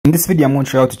In this video, I'm going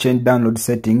to show you how to change download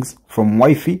settings from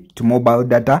Wi-Fi to mobile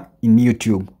data in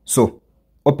YouTube. So,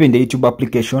 open the YouTube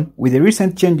application. With the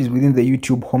recent changes within the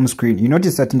YouTube home screen, you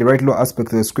notice that in the right lower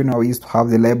aspect of the screen, we used to have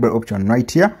the library option right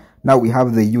here. Now we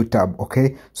have the U tab,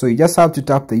 okay? So you just have to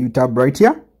tap the U tab right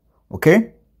here,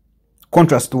 okay?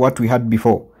 Contrast to what we had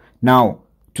before. Now,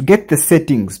 to get the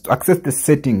settings, to access the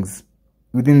settings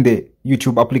within the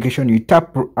YouTube application, you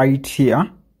tap right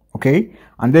here, okay?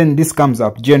 And then this comes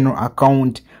up, general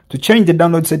account. To change the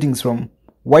download settings from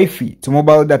Wi-Fi to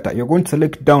mobile data, you're going to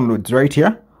select downloads right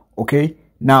here, okay?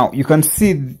 Now you can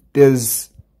see there's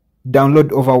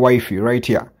download over Wi-Fi right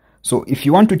here. So if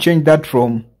you want to change that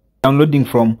from downloading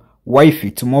from Wi-Fi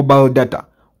to mobile data,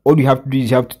 all you have to do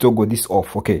is you have to toggle this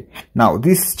off, okay? Now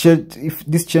this change, if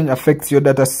this change affects your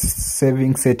data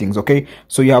saving settings, okay?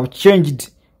 So you have changed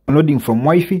downloading from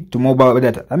Wi-Fi to mobile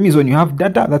data. That means when you have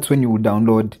data, that's when you will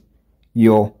download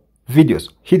your videos.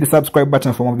 Hit the subscribe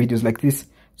button for more videos like this.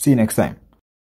 See you next time.